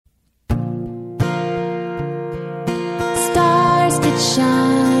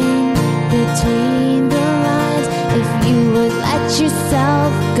shine between the lines. If you would let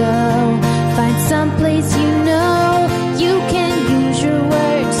yourself go, find someplace you know you can use your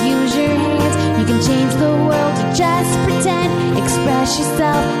words, use your hands. You can change the world, you just pretend. Express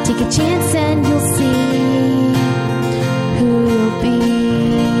yourself, take a chance, and you'll see who you'll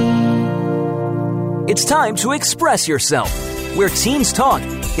be. It's time to express yourself, where teens talk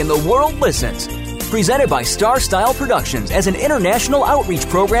and the world listens. Presented by Star Style Productions as an international outreach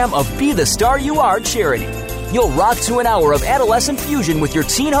program of Be the Star You Are charity. You'll rock to an hour of adolescent fusion with your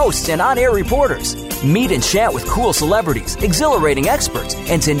teen hosts and on-air reporters. Meet and chat with cool celebrities, exhilarating experts,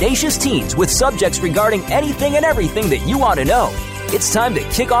 and tenacious teens with subjects regarding anything and everything that you want to know. It's time to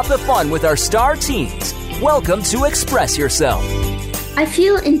kick off the fun with our star teens. Welcome to Express Yourself. I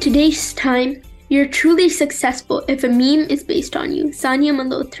feel in today's time, you're truly successful if a meme is based on you. Sania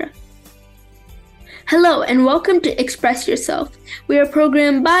Malhotra. Hello and welcome to Express Yourself. We are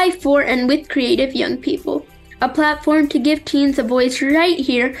programmed by, for, and with creative young people. A platform to give teens a voice right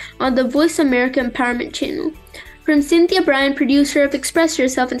here on the Voice America Empowerment Channel. From Cynthia Bryan, producer of Express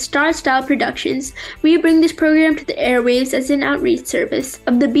Yourself and Star Style Productions, we bring this program to the airwaves as an outreach service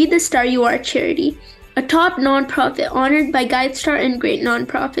of the Be the Star You Are charity, a top nonprofit honored by GuideStar and great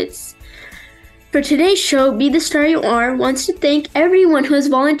nonprofits. For today's show, Be the Star You Are wants to thank everyone who has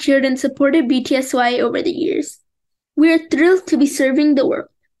volunteered and supported BTSY over the years. We are thrilled to be serving the world.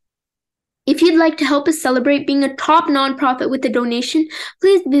 If you'd like to help us celebrate being a top nonprofit with a donation,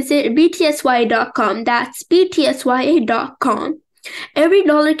 please visit btsya.com. That's btsya.com. Every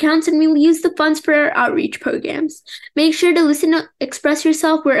dollar counts and we'll use the funds for our outreach programs. Make sure to listen to Express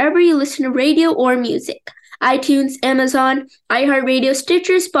Yourself wherever you listen to radio or music. iTunes, Amazon, iHeartRadio,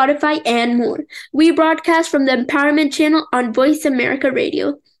 Stitcher, Spotify, and more. We broadcast from the Empowerment Channel on Voice America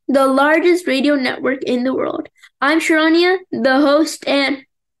Radio, the largest radio network in the world. I'm Sharania, the host, and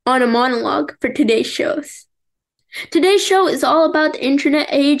on a monologue for today's shows. Today's show is all about the internet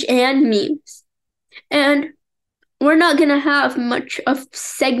age and memes. And we're not going to have much of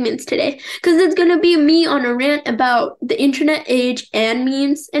segments today, because it's going to be me on a rant about the internet age and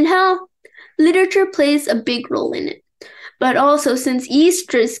memes and how literature plays a big role in it. But also, since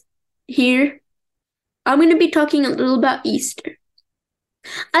Easter's here, I'm going to be talking a little about Easter.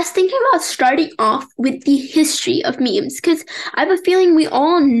 I was thinking about starting off with the history of memes, because I have a feeling we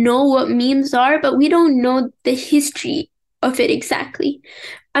all know what memes are, but we don't know the history of it exactly.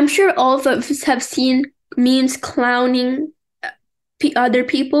 I'm sure all of us have seen memes clowning other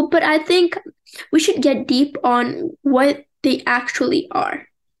people, but I think we should get deep on what they actually are.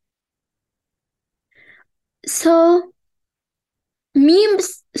 So,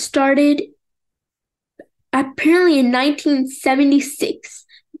 memes started apparently in 1976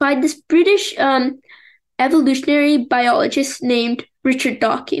 by this British evolutionary biologist named Richard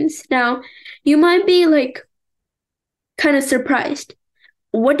Dawkins. Now, you might be kind of surprised.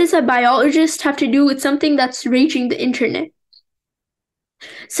 What does a biologist have to do with something that's reaching the internet?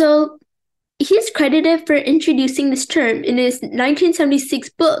 So, he's credited for introducing this term in his 1976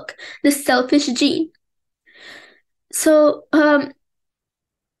 book, The Selfish Gene. So,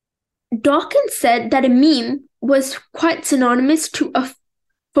 Dawkins said that a meme was quite synonymous to a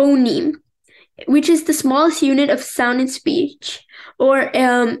phoneme, which is the smallest unit of sound in speech, or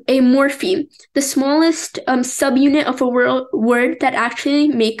a morpheme, the smallest subunit of a word that actually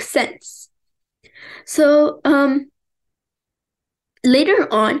makes sense. So, later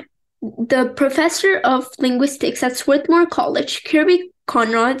on, the professor of linguistics at Swarthmore College, Kirby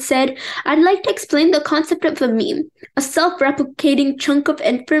Conrad, said, "I'd like to explain the concept of a meme, a self-replicating chunk of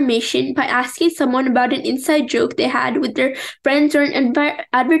information, by asking someone about an inside joke they had with their friends or an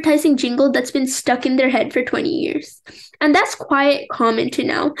advertising jingle that's been stuck in their head for 20 years. And that's quite common to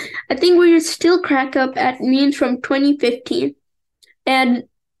now. I think we still crack up at memes from 2015. And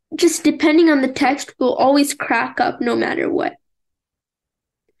just depending on the text, we'll always crack up no matter what.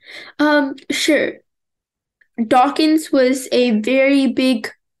 Sure. Dawkins was a very big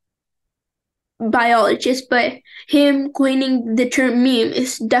biologist, but him coining the term meme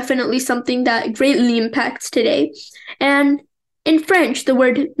is definitely something that greatly impacts today. And in French, the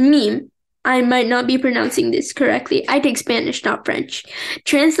word meme, I might not be pronouncing this correctly, I take Spanish, not French,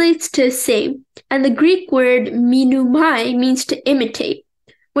 translates to same. And the Greek word minumai means to imitate,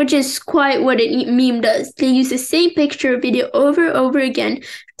 which is quite what a meme does. They use the same picture or video over and over again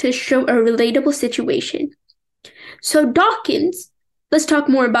to show a relatable situation. So Dawkins, let's talk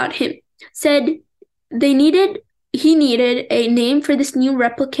more about him, said he needed a name for this new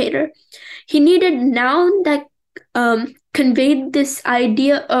replicator. He needed a noun that conveyed this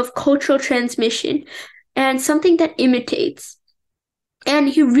idea of cultural transmission and something that imitates. And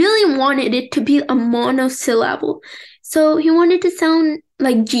he really wanted it to be a monosyllable. So he wanted to sound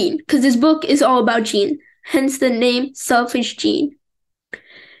like Gene, because his book is all about Gene, hence the name Selfish Gene.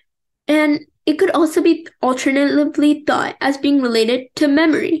 And it could also be alternatively thought as being related to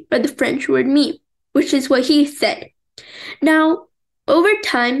memory, or the French word meme, which is what he said. Now, over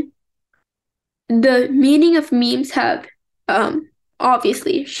time, the meaning of memes have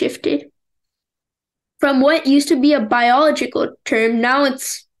obviously shifted. From what used to be a biological term, now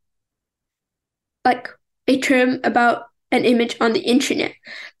it's like a term about an image on the internet.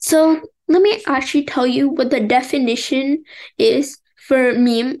 So let me actually tell you what the definition is for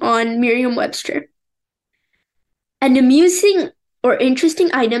meme on Merriam-Webster. An amusing or interesting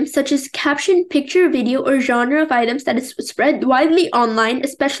item such as caption, picture, video, or genre of items that is spread widely online,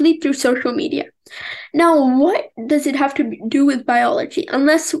 especially through social media. Now, what does it have to do with biology?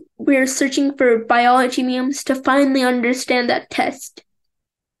 Unless we're searching for biology memes to finally understand that test.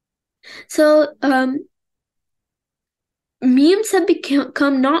 So, memes have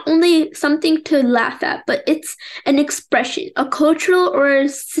become not only something to laugh at, but it's an expression, a cultural or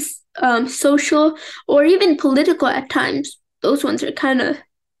social or even political at times. Those ones are kind of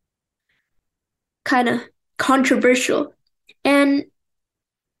controversial. And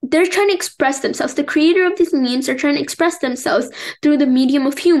they're trying to express themselves. The creator of these memes are trying to express themselves through the medium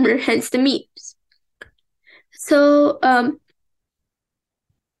of humor, hence the memes. So,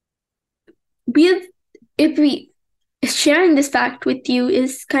 sharing this fact with you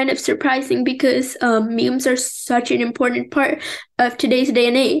is kind of surprising because memes are such an important part of today's day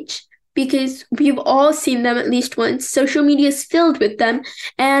and age, because we've all seen them at least once. Social media is filled with them,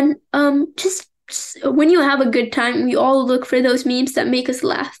 and just when you have a good time, we all look for those memes that make us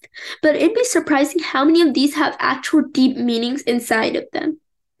laugh. But it'd be surprising how many of these have actual deep meanings inside of them.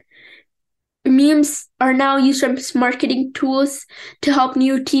 Memes are now used as marketing tools to help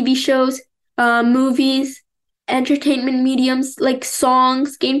new TV shows, movies, entertainment mediums like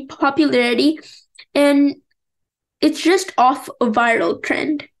songs gain popularity, and it's just off a viral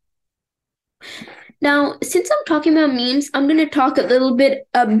trend. Now, since I'm talking about memes, I'm going to talk a little bit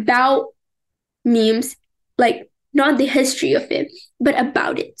about memes, like not the history of it, but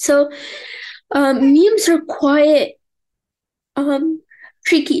about it. So, memes are quite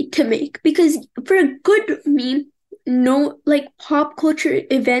tricky to make, because for a good meme, pop culture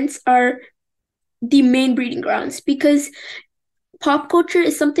events are the main breeding grounds, because pop culture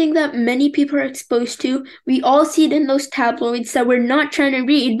is something that many people are exposed to. We all see it in those tabloids that we're not trying to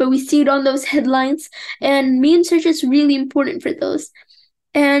read, but we see it on those headlines, and memes are just really important for those.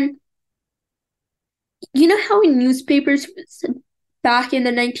 And you know how in newspapers back in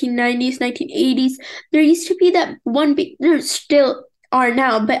the 1990s, 1980s, there used to be that one there still are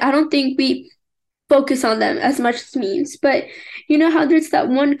now, but I don't think we focus on them as much as memes. But you know how there's that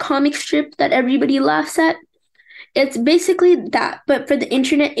one comic strip that everybody laughs at? It's basically that, but for the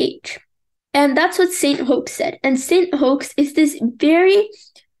internet age. And that's what Saint Hoax said. And Saint Hoax is this very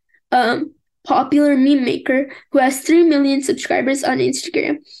popular meme maker who has 3 million subscribers on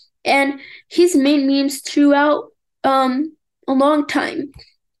Instagram. And he's made memes throughout a long time.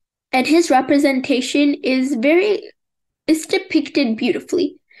 And his representation is depicted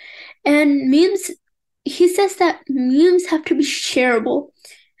beautifully. And memes, he says that memes have to be shareable,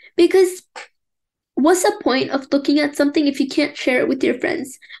 because what's the point of looking at something if you can't share it with your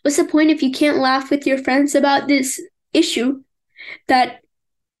friends? What's the point if you can't laugh with your friends about this issue that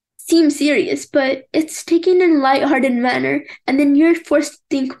seems serious, but it's taken in a lighthearted manner, and then you're forced to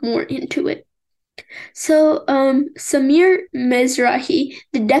think more into it? So, Samir Mizrahi,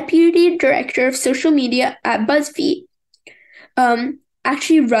 the deputy director of social media at BuzzFeed,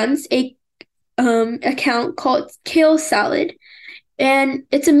 actually runs a account called Kale Salad, and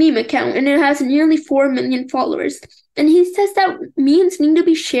it's a meme account, and it has nearly 4 million followers. And he says that memes need to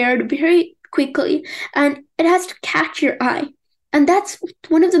be shared very quickly, and it has to catch your eye. And that's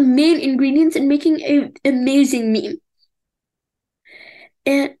one of the main ingredients in making an amazing meme.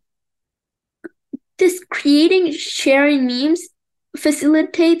 And this sharing memes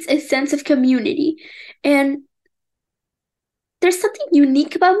facilitates a sense of community. And there's something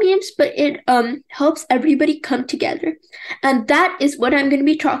unique about memes, but it helps everybody come together. And that is what I'm going to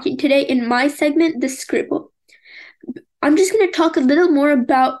be talking today in my segment, The Scribble. I'm just going to talk a little more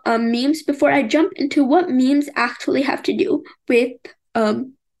about memes before I jump into what memes actually have to do with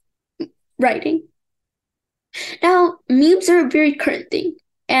writing. Now, memes are a very current thing.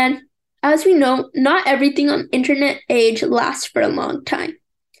 And as we know, not everything on internet age lasts for a long time.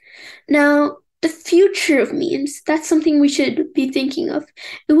 Now, the future of memes, that's something we should be thinking of.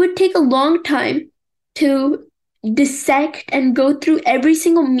 It would take a long time to dissect and go through every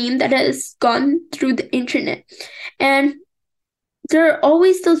single meme that has gone through the internet. And there are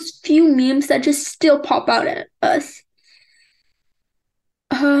always those few memes that just still pop out at us.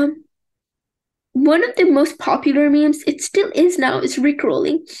 One of the most popular memes, it still is now, is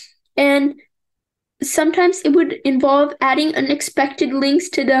Rickrolling. And sometimes it would involve adding unexpected links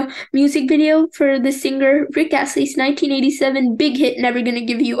to the music video for the singer Rick Astley's 1987 big hit, Never Gonna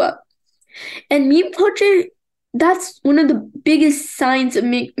Give You Up. And meme culture, that's one of the biggest signs of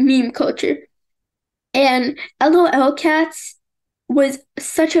meme culture. And LOL cats was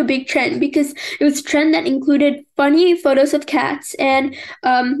such a big trend because it was a trend that included funny photos of cats, and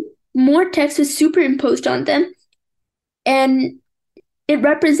more text was superimposed on them. And it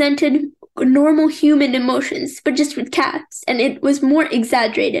represented normal human emotions, but just with cats. And it was more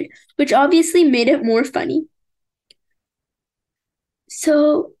exaggerated, which obviously made it more funny.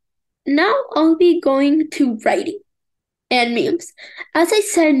 So now I'll be going to writing and memes. As I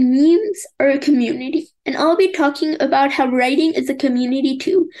said, memes are a community, and I'll be talking about how writing is a community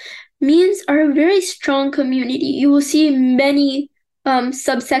too. Memes are a very strong community. You will see many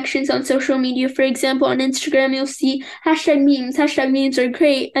subsections on social media. For example, on Instagram, you'll see #memes. #memes are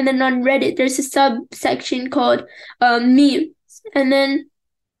great. And then on Reddit, there's a subsection called memes. And then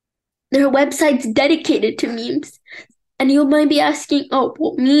there are websites dedicated to memes. And you might be asking, oh,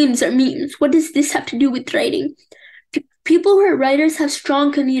 well, memes are memes. What does this have to do with writing? People who are writers have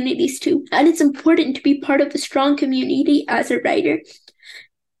strong communities too, and it's important to be part of a strong community as a writer.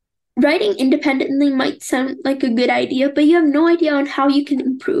 Writing independently might sound like a good idea, but you have no idea on how you can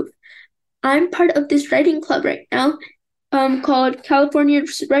improve. I'm part of this writing club right now, called California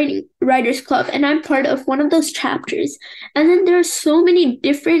Writers Club, and I'm part of one of those chapters. And then there are so many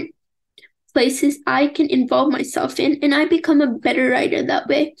different places I can involve myself in, and I become a better writer that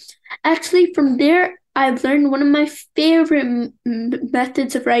way. Actually, from there, I've learned one of my favorite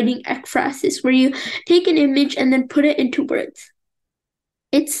methods of writing, ekphrasis, where you take an image and then put it into words.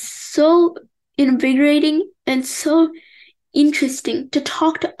 It's so invigorating and so interesting to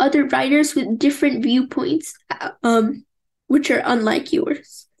talk to other writers with different viewpoints, which are unlike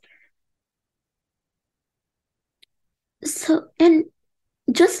yours. So, and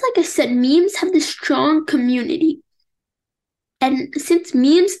just like I said, memes have this strong community. And since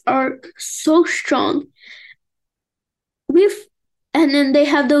memes are so strong, and then they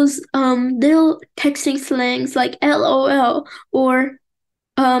have those little texting slangs like LOL or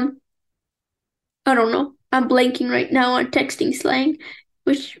I don't know. I'm blanking right now on texting slang,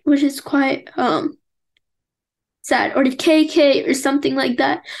 which is quite sad. Or the KK or something like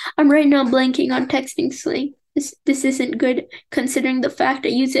that. I'm right now blanking on texting slang. This isn't good considering the fact I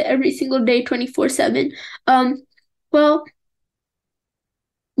use it every single day, 24/7. Well,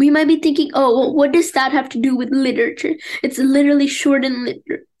 we might be thinking, oh, well, what does that have to do with literature? It's literally shortened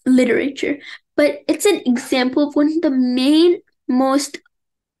literature. But it's an example of one of the main, most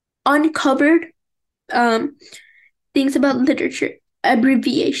uncovered things about literature,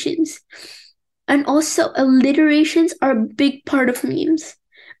 abbreviations. And also, alliterations are a big part of memes.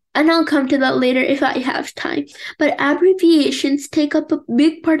 And I'll come to that later if I have time. But abbreviations take up a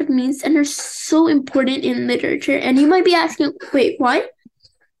big part of memes and are so important in literature. And you might be asking, wait, why?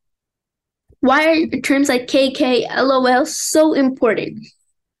 Why are terms like KK, LOL so important?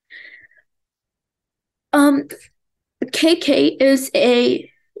 KK is a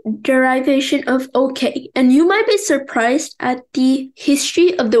derivation of okay, and you might be surprised at the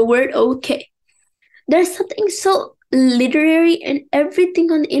history of the word okay. There's something so literary in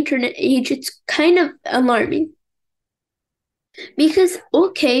everything on the internet age. It's kind of alarming. Because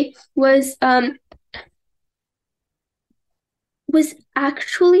okay was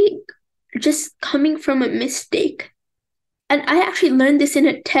actually just coming from a mistake. And I actually learned this in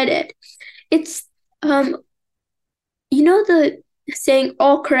a TED Ed. It's, you know the saying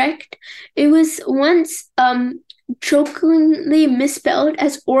all correct? It was once jokingly misspelled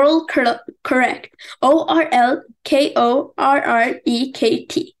as oral correct. ORLKORREKT.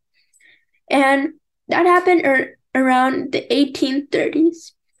 And that happened around the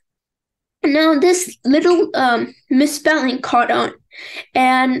 1830s. Now this little misspelling caught on.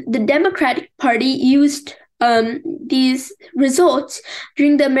 And the Democratic Party used these results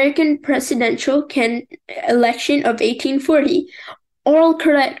during the American presidential election of 1840. Oral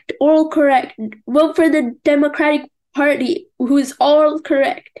correct, vote for the Democratic Party, who is oral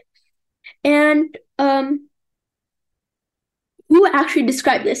correct. And who actually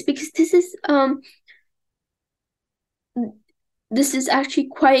described this? Because this is actually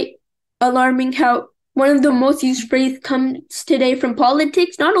quite alarming how one of the most used phrases comes today from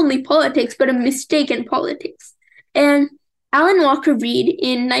politics, not only politics, but a mistake in politics. And Alan Walker Reed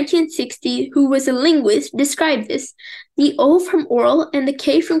in 1960, who was a linguist, described this. The O from oral and the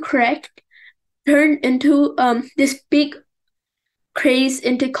K from correct turned into this big craze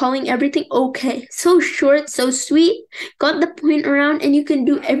into calling everything okay. So short, so sweet, got the point around, and you can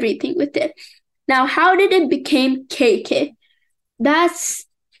do everything with it. Now, how did it become KK? That's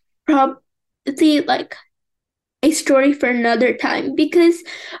probably like a story for another time, because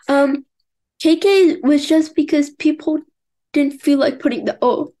KK was just because people didn't feel like putting the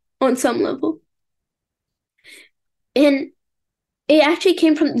O on some level. And it actually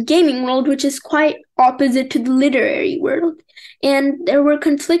came from the gaming world, which is quite opposite to the literary world. And there were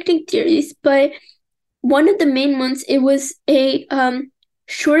conflicting theories, but one of the main ones, it was a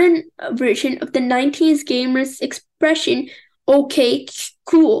shortened version of the 90s gamers expression, okay,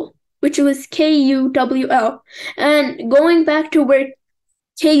 cool, which was KUWL. And going back to where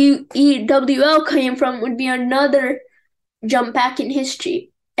KUEWL came from would be another jump back in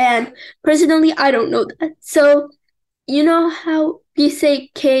history. And personally, I don't know that. So, you know how you say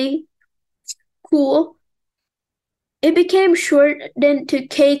K, cool? It became shortened to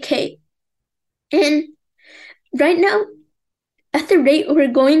KK. And right now, at the rate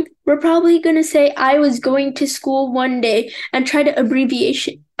we're going, we're probably going to say I was going to school one day and try to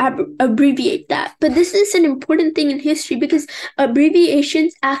abbreviate that. But this is an important thing in history, because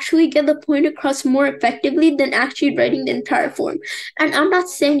abbreviations actually get the point across more effectively than actually writing the entire form. And I'm not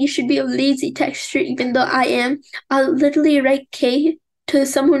saying you should be a lazy texter, even though I am. I'll literally write K to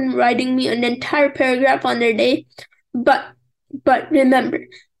someone writing me an entire paragraph on their day. But remember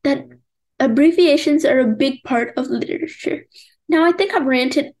that abbreviations are a big part of literature. Now, I think I've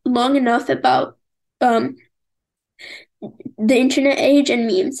ranted long enough about the internet age and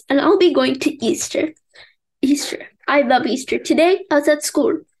memes, and I'll be going to Easter. I love Easter. Today, I was at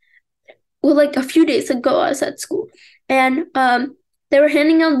school. Well, like a few days ago, I was at school, and they were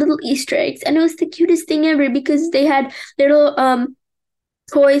handing out little Easter eggs, and it was the cutest thing ever, because they had little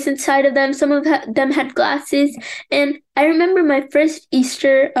toys inside of them. Some of them had glasses, and I remember my first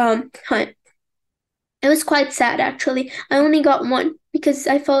Easter hunt. It was quite sad, actually. I only got one because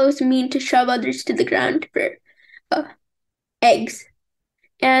I felt it was mean to shove others to the ground for eggs.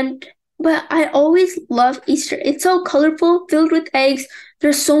 But I always love Easter. It's so colorful, filled with eggs.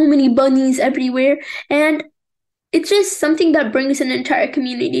 There's so many bunnies everywhere, and it's just something that brings an entire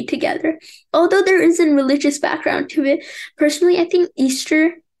community together. Although there is a religious background to it, personally, I think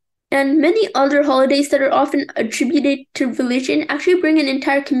Easter and many other holidays that are often attributed to religion actually bring an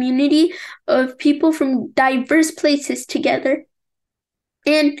entire community of people from diverse places together.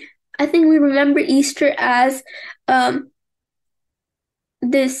 And I think we remember Easter as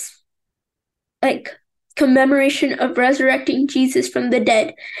this like commemoration of resurrecting Jesus from the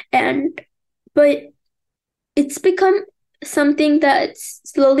dead. But it's become something that's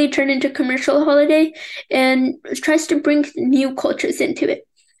slowly turned into a commercial holiday and tries to bring new cultures into it.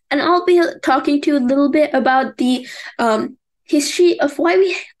 And I'll be talking to you a little bit about the history of why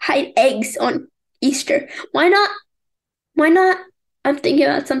we hide eggs on Easter. Why not? I'm thinking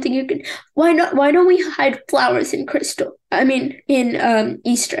about something you can. Why don't we hide flowers in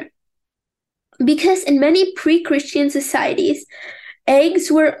Easter? Because in many pre-Christian societies,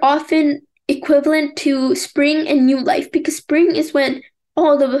 eggs were often equivalent to spring and new life, because spring is when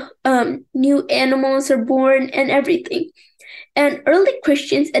all the new animals are born and everything. And early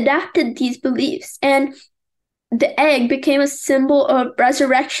Christians adapted these beliefs, and the egg became a symbol of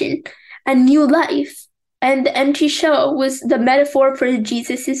resurrection and new life, and the empty shell was the metaphor for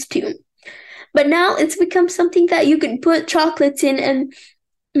Jesus' tomb. But now it's become something that you can put chocolates in and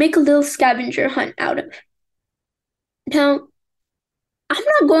make a little scavenger hunt out of. Now, I'm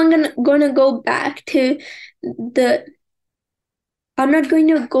not going to go back to I'm not going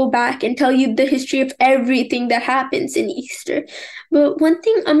to go back and tell you the history of everything that happens in Easter. But one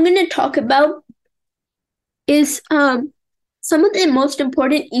thing I'm going to talk about is some of the most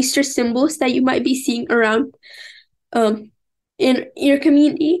important Easter symbols that you might be seeing around in your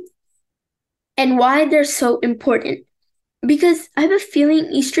community and why they're so important. Because I have a feeling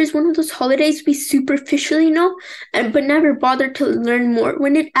Easter is one of those holidays we superficially know, but never bother to learn more,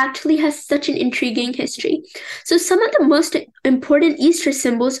 when it actually has such an intriguing history. So some of the most important Easter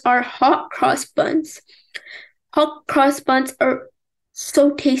symbols are hot cross buns. Hot cross buns are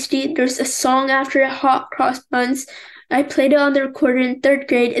so tasty. There's a song after hot cross buns. I played it on the recorder in 3rd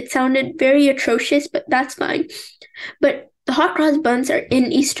grade. It sounded very atrocious, but that's fine. But the hot cross buns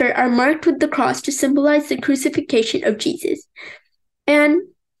in Easter are marked with the cross to symbolize the crucifixion of Jesus. And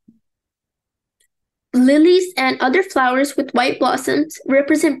lilies and other flowers with white blossoms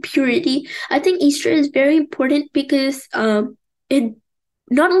represent purity. I think Easter is very important because it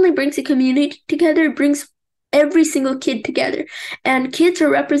not only brings a community together, it brings every single kid together. And kids are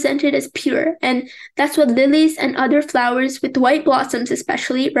represented as pure. And that's what lilies and other flowers with white blossoms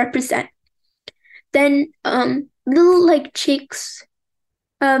especially represent. Then little like chicks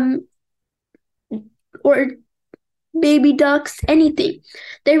or baby ducks, anything.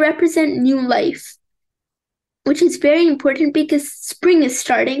 They represent new life, which is very important because spring is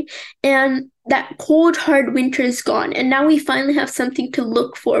starting and that cold, hard winter is gone. And now we finally have something to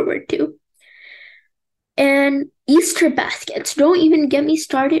look forward to. And Easter baskets. Don't even get me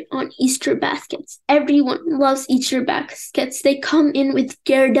started on Easter baskets. Everyone loves Easter baskets. They come in with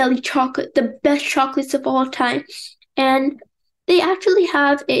Ghirardelli chocolate, the best chocolates of all time. And they actually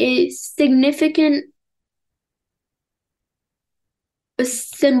have a significant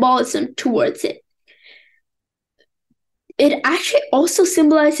symbolism towards it. It actually also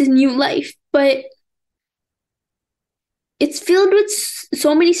symbolizes new life, but it's filled with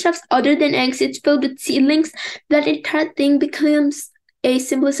so many stuff other than eggs. It's filled with seedlings. That entire thing becomes a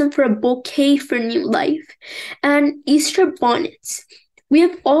symbolism for a bouquet for new life. And Easter bonnets. We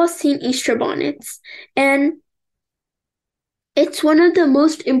have all seen Easter bonnets. And it's one of the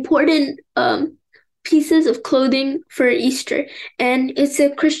most important pieces of clothing for Easter, and it's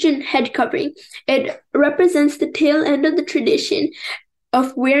a Christian head covering. It represents the tail end of the tradition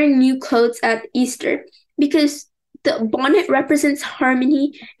of wearing new clothes at Easter, because the bonnet represents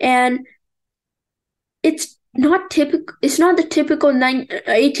harmony, and it's not the typical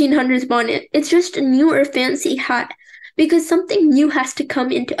 1800s bonnet. It's just a new or fancy hat, because something new has to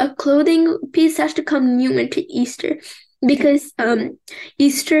come into a clothing piece has to come new into Easter, because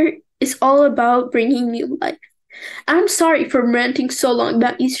Easter is all about bringing new life. I'm sorry for ranting so long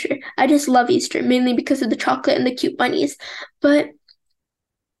about Easter. I just love Easter, mainly because of the chocolate and the cute bunnies. But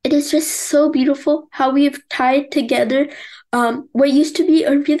it is just so beautiful how we have tied together what used to be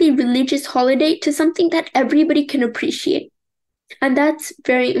a really religious holiday to something that everybody can appreciate. And that's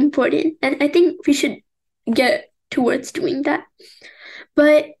very important. And I think we should get towards doing that.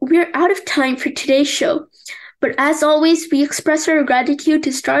 But we're out of time for today's show. But as always, we express our gratitude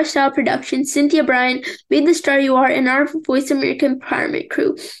to Star Style Productions, Cynthia Bryan, Be the Star You Are, and our Voice America Empowerment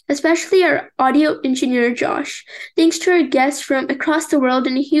crew, especially our audio engineer, Josh. Thanks to our guests from across the world,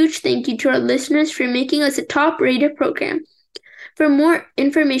 and a huge thank you to our listeners for making us a top-rated program. For more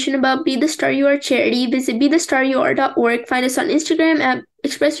information about Be the Star You Are charity, visit BeTheStarYouAre.org. Find us on Instagram at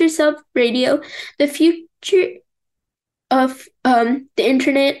Express Yourself Radio. The future of the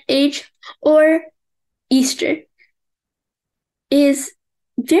internet age, or Easter, is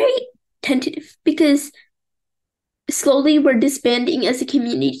very tentative because slowly we're disbanding as a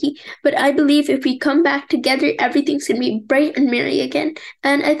community. But I believe if we come back together, everything's going to be bright and merry again.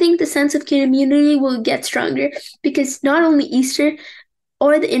 And I think the sense of community will get stronger because not only Easter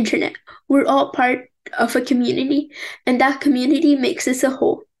or the internet, we're all part of a community, and that community makes us a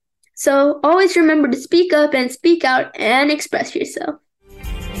whole. So always remember to speak up and speak out and express yourself.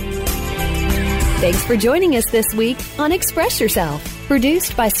 Thanks for joining us this week on Express Yourself,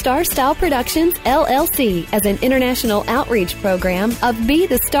 produced by Star Style Productions, LLC, as an international outreach program of Be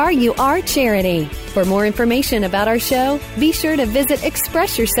the Star You Are charity. For more information about our show, be sure to visit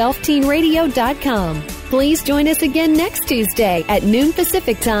ExpressYourselfTeenRadio.com. Please join us again next Tuesday at noon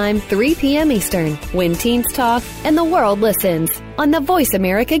Pacific Time, 3 p.m. Eastern, when teens talk and the world listens on the Voice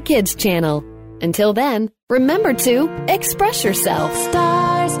America Kids channel. Until then, remember to express yourself.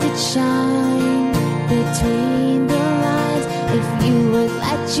 Stars could shine between the lines if you would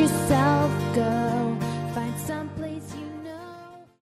let yourself